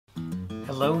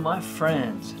Hello my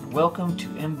friends, and welcome to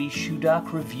MB Shoe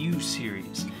Doc Review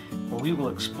Series, where we will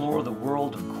explore the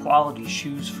world of quality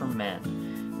shoes for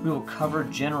men. We will cover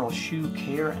general shoe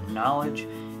care and knowledge,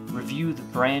 review the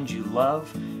brands you love,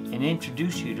 and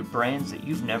introduce you to brands that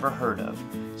you've never heard of.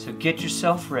 So get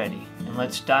yourself ready, and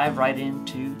let's dive right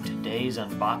into today's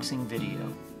unboxing video.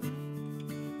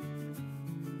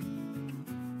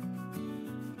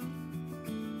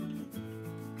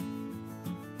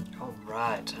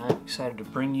 Alright, I'm excited to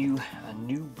bring you a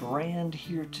new brand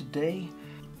here today,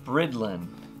 Bridlen.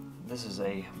 This is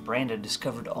a brand I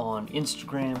discovered on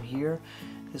Instagram here.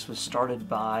 This was started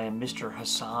by Mr.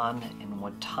 Hassan in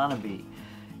Watanabe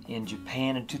in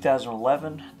Japan in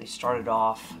 2011. They started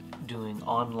off doing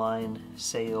online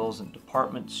sales and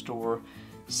department store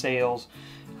sales,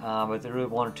 but they really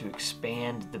wanted to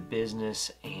expand the business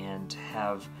and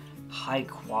have high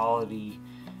quality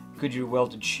Goodyear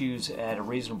welted shoes at a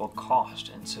reasonable cost,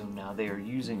 and so now they are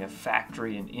using a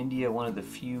factory in India, one of the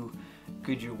few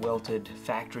Goodyear welted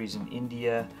factories in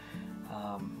India,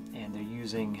 and they're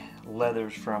using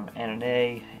leathers from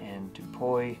Annonay and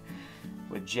Dupuy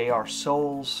with JR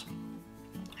soles.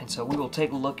 And so we will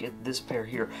take a look at this pair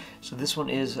here. So this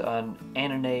one is an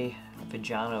Annonay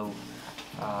Vigiano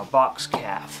box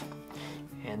calf,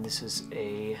 and this is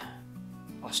a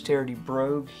austerity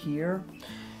brogue here.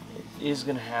 It is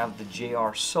going to have the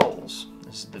JR soles.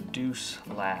 This is the Deus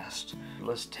last.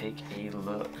 Let's take a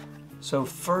look. So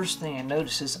first thing I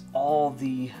notice is all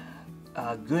the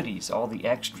goodies, all the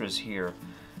extras here.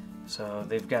 So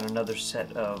they've got another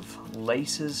set of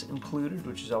laces included,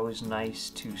 which is always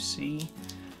nice to see.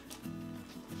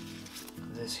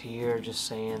 This here just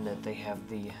saying that they have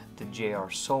the JR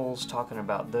soles, talking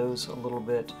about those a little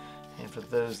bit. And for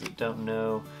those that don't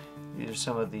know, these are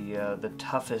some of the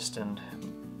toughest and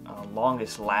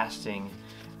longest lasting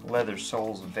leather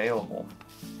soles available.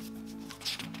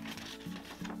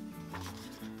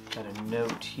 Got a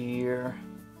note here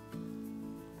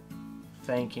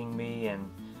thanking me and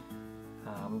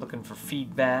looking for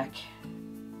feedback,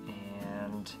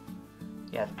 and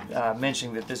yeah,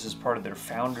 mentioning that this is part of their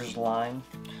founders line,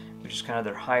 which is kind of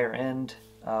their higher end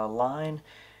line.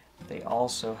 They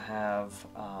also have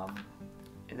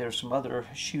there's some other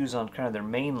shoes on kind of their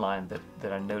main line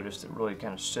that I noticed that really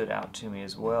kind of stood out to me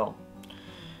as well.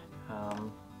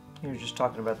 You're just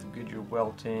talking about the Goodyear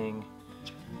welting,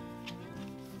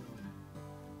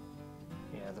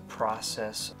 the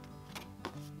process.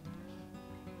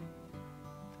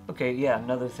 Okay, yeah,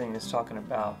 another thing that's talking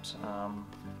about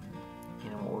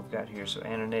what we've got here. So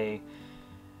Annonay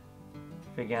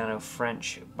Vigiano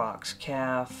French box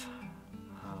calf,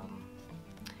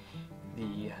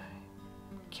 the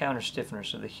counter stiffener,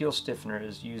 so the heel stiffener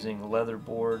is using leather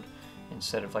board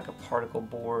instead of like a particle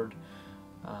board.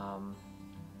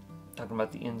 Talking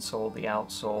about the insole, the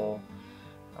outsole,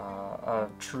 a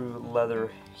true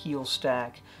leather heel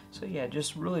stack. So yeah,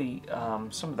 just really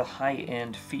some of the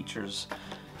high-end features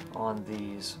on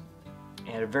these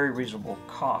at a very reasonable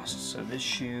cost. So this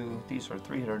shoe, these are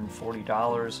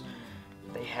 $340.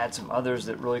 They had some others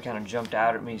that really kind of jumped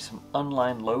out at me, some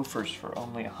unlined loafers for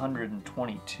only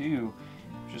 $122,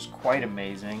 which is quite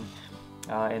amazing.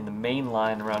 In the main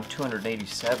line around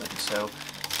 $287. So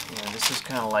this is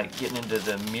kind of like getting into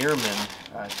the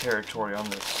Meerman territory on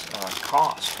this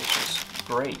cost, which is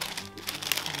great.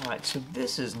 Alright, so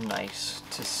this is nice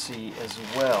to see as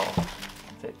well,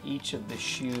 that each of the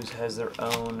shoes has their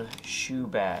own shoe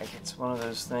bag. It's one of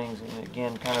those things, and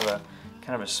again, kind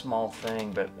of a small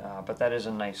thing, but that is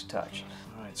a nice touch.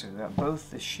 Alright, so we've got both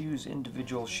the shoes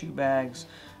individual shoe bags,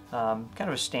 kind of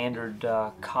a standard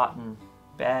cotton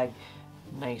bag,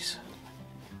 nice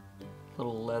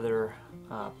little leather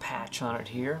patch on it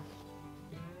here.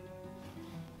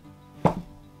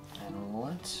 And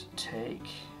let's take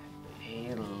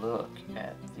a look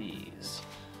at these.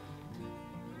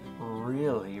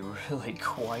 Really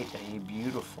quite a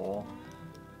beautiful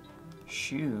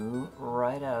shoe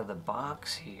right out of the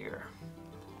box here.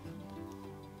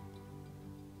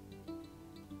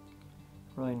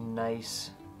 Really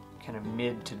nice kind of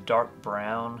mid to dark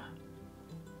brown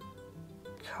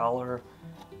color,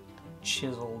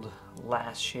 chiseled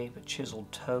last shape, a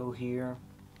chiseled toe here.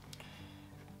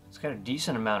 It's got a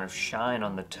decent amount of shine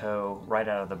on the toe right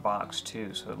out of the box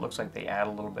too, so it looks like they add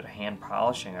a little bit of hand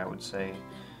polishing, I would say,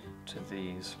 to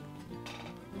these.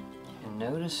 And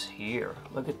notice here,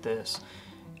 look at this,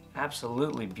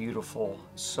 absolutely beautiful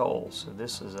sole. So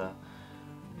this is a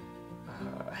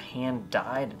hand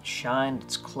dyed and shined,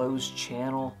 it's closed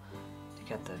channel. You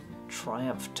got the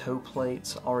Triumph toe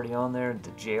plates already on there,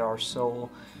 the JR sole.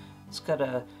 It's got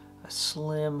a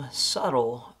slim,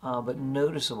 subtle, but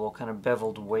noticeable kind of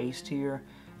beveled waist here.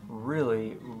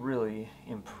 Really, really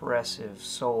impressive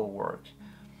sole work.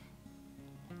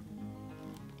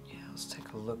 Yeah, let's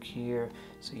take a look here.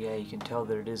 So yeah, you can tell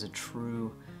that it is a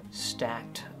true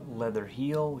stacked leather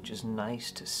heel, which is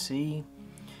nice to see.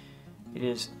 It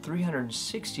is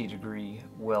 360-degree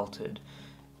welted.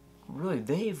 Really,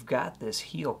 they've got this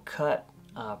heel cut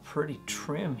pretty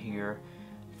trim here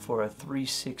for a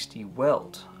 360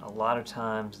 welt. A lot of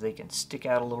times they can stick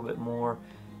out a little bit more,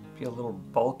 be a little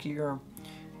bulkier,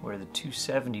 where the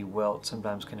 270 welt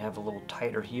sometimes can have a little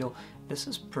tighter heel. This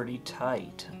is pretty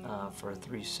tight for a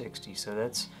 360, so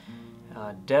that's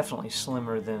definitely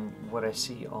slimmer than what I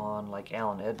see on like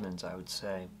Allen Edmonds, I would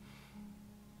say.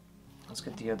 Let's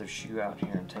get the other shoe out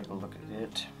here and take a look at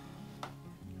it.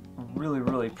 Really,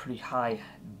 really pretty high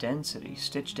density,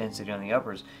 stitch density on the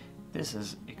uppers. This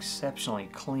is exceptionally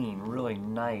clean, really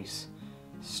nice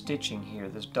stitching here.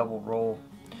 This double row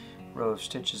of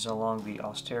stitches along the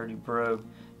austerity brogue,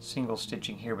 single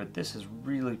stitching here, but this is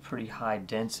really pretty high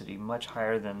density, much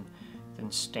higher than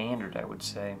standard, I would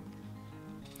say.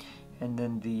 And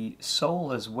then the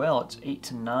sole as well, it's 8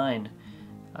 to 9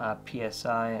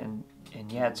 psi, and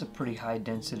yeah, it's a pretty high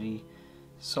density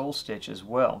sole stitch as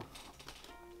well.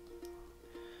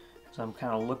 So I'm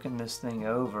kind of looking this thing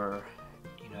over,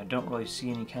 you know, I don't really see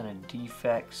any kind of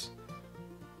defects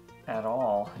at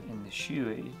all in the shoe.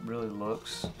 It really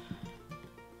looks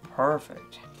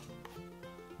perfect.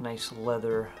 Nice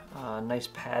leather, nice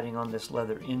padding on this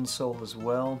leather insole as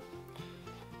well.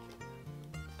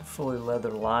 Fully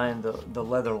leather lined. The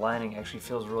leather lining actually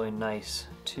feels really nice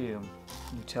too. You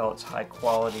can tell it's high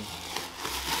quality.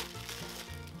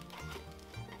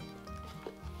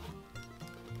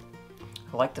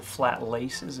 I like the flat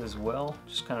laces as well,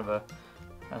 just kind of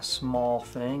a small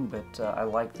thing, but I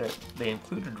like that they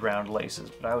included round laces,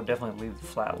 but I would definitely leave the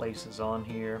flat laces on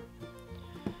here.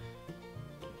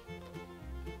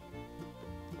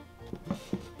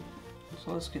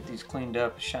 So let's get these cleaned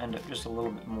up, shined up just a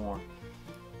little bit more.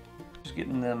 Just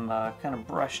getting them kind of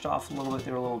brushed off a little bit.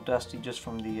 They were a little dusty just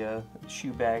from the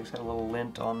shoe bags, had a little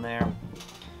lint on there.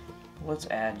 Let's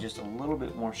add just a little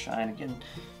bit more shine. Again,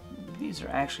 these are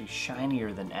actually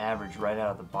shinier than average right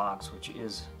out of the box, which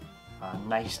is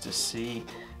nice to see.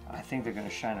 I think they're going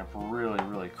to shine up really,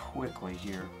 really quickly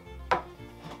here. I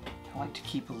like to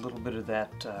keep a little bit of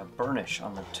that burnish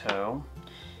on the toe.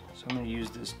 So I'm going to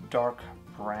use this dark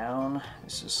brown.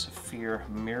 This is Saphir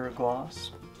Mirror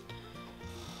Gloss.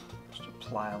 Just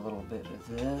apply a little bit of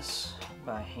this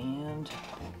by hand.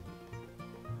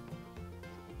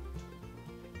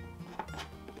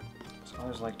 So I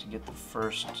always like to get the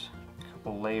first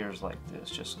couple layers like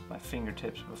this, just with my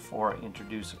fingertips before I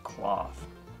introduce a cloth.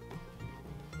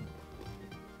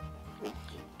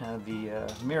 Now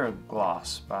the Mirror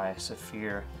Gloss by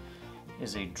Saphir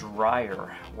is a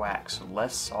drier wax, so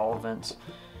less solvents,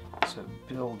 so it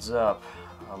builds up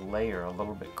a layer a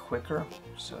little bit quicker,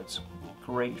 so it's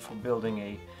great for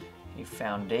building a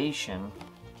foundation.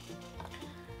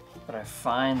 But I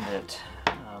find that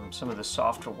some of the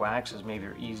softer waxes maybe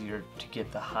are easier to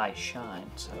get the high shine,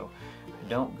 so I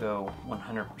don't go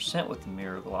 100% with the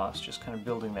Mirror Gloss, just kind of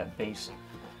building that base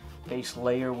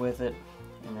layer with it.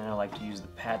 And then I like to use the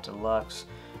Pat Deluxe,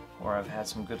 or I've had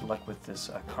some good luck with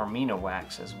this Carmina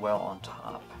wax as well on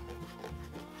top.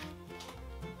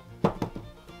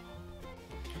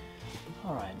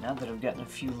 Alright, now that I've gotten a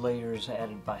few layers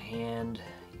added by hand,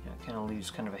 you know, it kind of leaves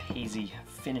kind of a hazy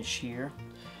finish here.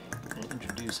 I'm going to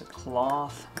introduce a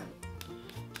cloth,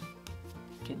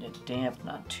 getting it damp,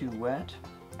 not too wet.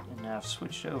 And now I've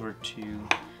switched over to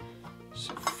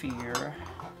Saphir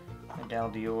Medal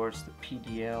Dior, it's the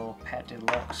PDL Pat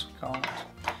Deluxe we call it.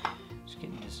 Just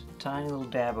getting just a tiny little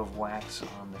dab of wax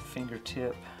on the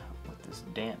fingertip with this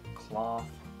damp cloth.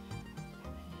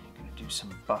 I'm going to do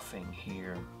some buffing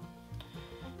here.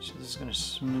 So this is going to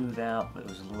smooth out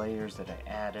those layers that I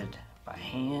added by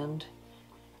hand.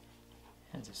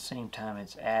 At the same time,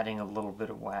 it's adding a little bit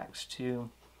of wax too.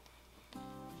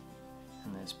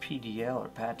 And this PDL or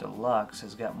Pat Deluxe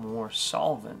has got more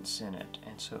solvents in it,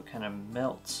 and so it kind of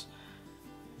melts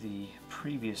the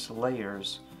previous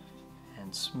layers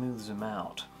and smooths them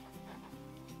out.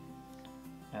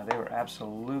 Now they were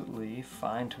absolutely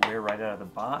fine to wear right out of the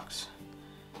box.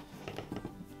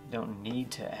 Don't need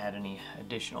to add any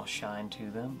additional shine to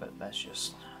them, but that's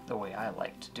just the way I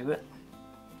like to do it.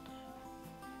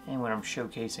 And when I'm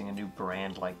showcasing a new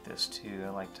brand like this too, I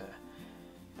like to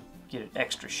get it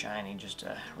extra shiny just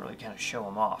to really kind of show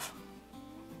them off.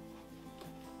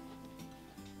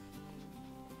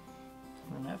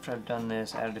 And after I've done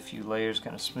this, added a few layers,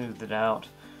 kind of smoothed it out,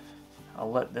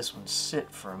 I'll let this one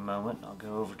sit for a moment. I'll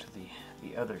go over to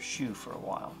the other shoe for a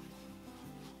while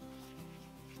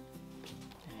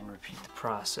and repeat the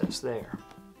process there.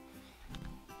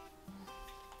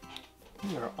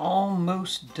 We are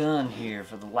almost done here.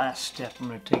 For the last step, I'm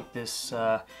going to take this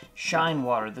Shine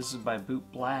Water. This is by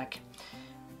Boot Black.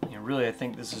 And really, I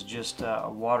think this is just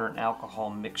a water and alcohol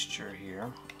mixture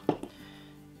here. I'm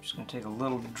just going to take a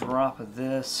little drop of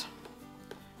this.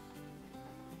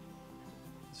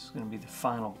 This is going to be the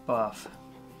final buff.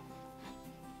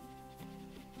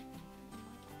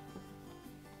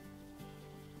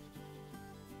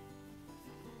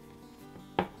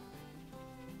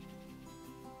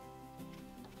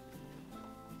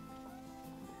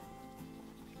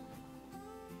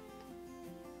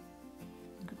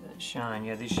 Shine.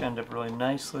 Yeah, these shined up really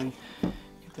nicely.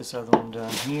 Get this other one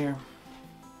done here.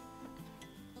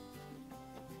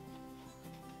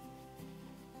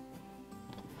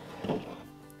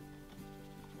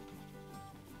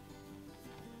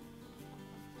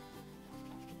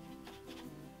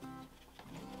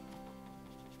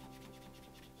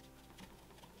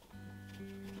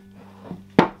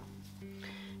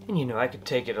 And you know, I could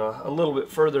take it a little bit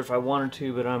further if I wanted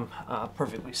to, but I'm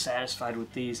perfectly satisfied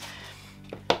with these.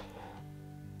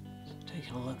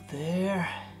 Taking a look there,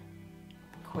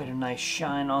 quite a nice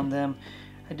shine on them.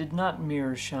 I did not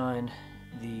mirror shine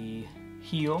the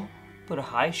heel, put a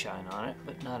high shine on it,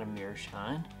 but not a mirror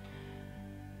shine.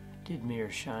 I did mirror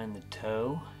shine the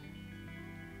toe.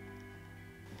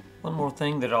 One more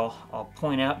thing that I'll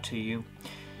point out to you.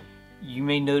 You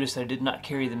may notice I did not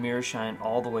carry the mirror shine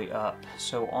all the way up.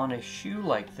 So on a shoe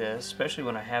like this, especially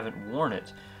when I haven't worn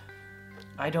it,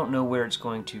 I don't know where it's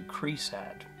going to crease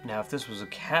at. Now if this was a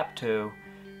cap toe,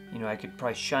 you know, I could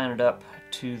probably shine it up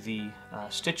to the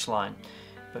stitch line,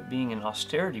 but being an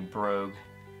austerity brogue,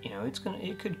 you know,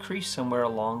 it could crease somewhere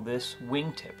along this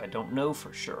wingtip. I don't know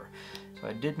for sure. So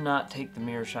I did not take the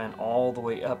mirror shine all the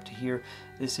way up to here.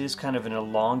 This is kind of an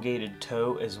elongated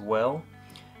toe as well,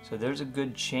 so there's a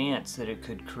good chance that it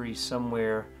could crease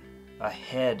somewhere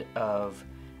ahead of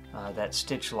that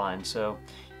stitch line. So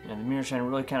you know, the mirror shine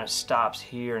really kind of stops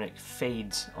here and it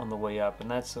fades on the way up,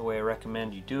 and that's the way I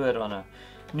recommend you do it on a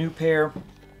new pair.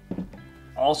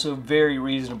 Also very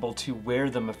reasonable to wear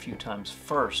them a few times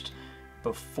first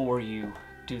before you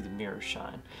do the mirror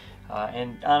shine.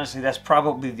 And honestly, that's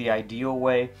probably the ideal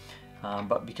way,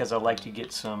 but because I like to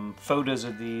get some photos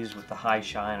of these with the high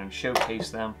shine and showcase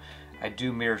them, I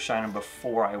do mirror shine them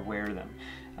before I wear them.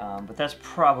 But that's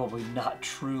probably not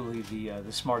truly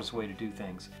the smartest way to do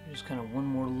things. Just kind of one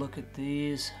more look at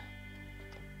these.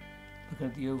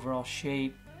 Look at the overall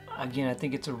shape. Again, I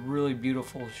think it's a really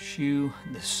beautiful shoe.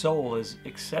 The sole is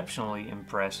exceptionally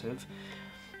impressive.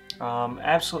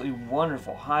 Absolutely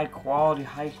wonderful, high quality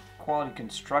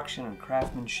construction and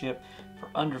craftsmanship for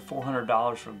under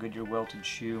 $400 for a Goodyear welted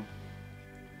shoe.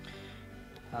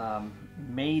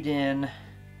 Made in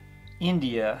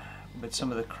India, but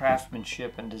some of the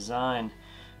craftsmanship and design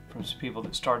from some people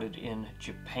that started in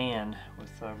Japan with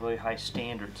really high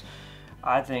standards.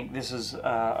 I think this is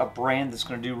a brand that's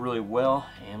going to do really well,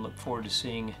 and look forward to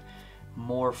seeing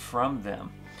more from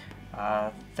them.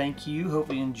 Thank you.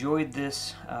 Hope you enjoyed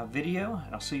this video,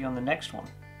 and I'll see you on the next one.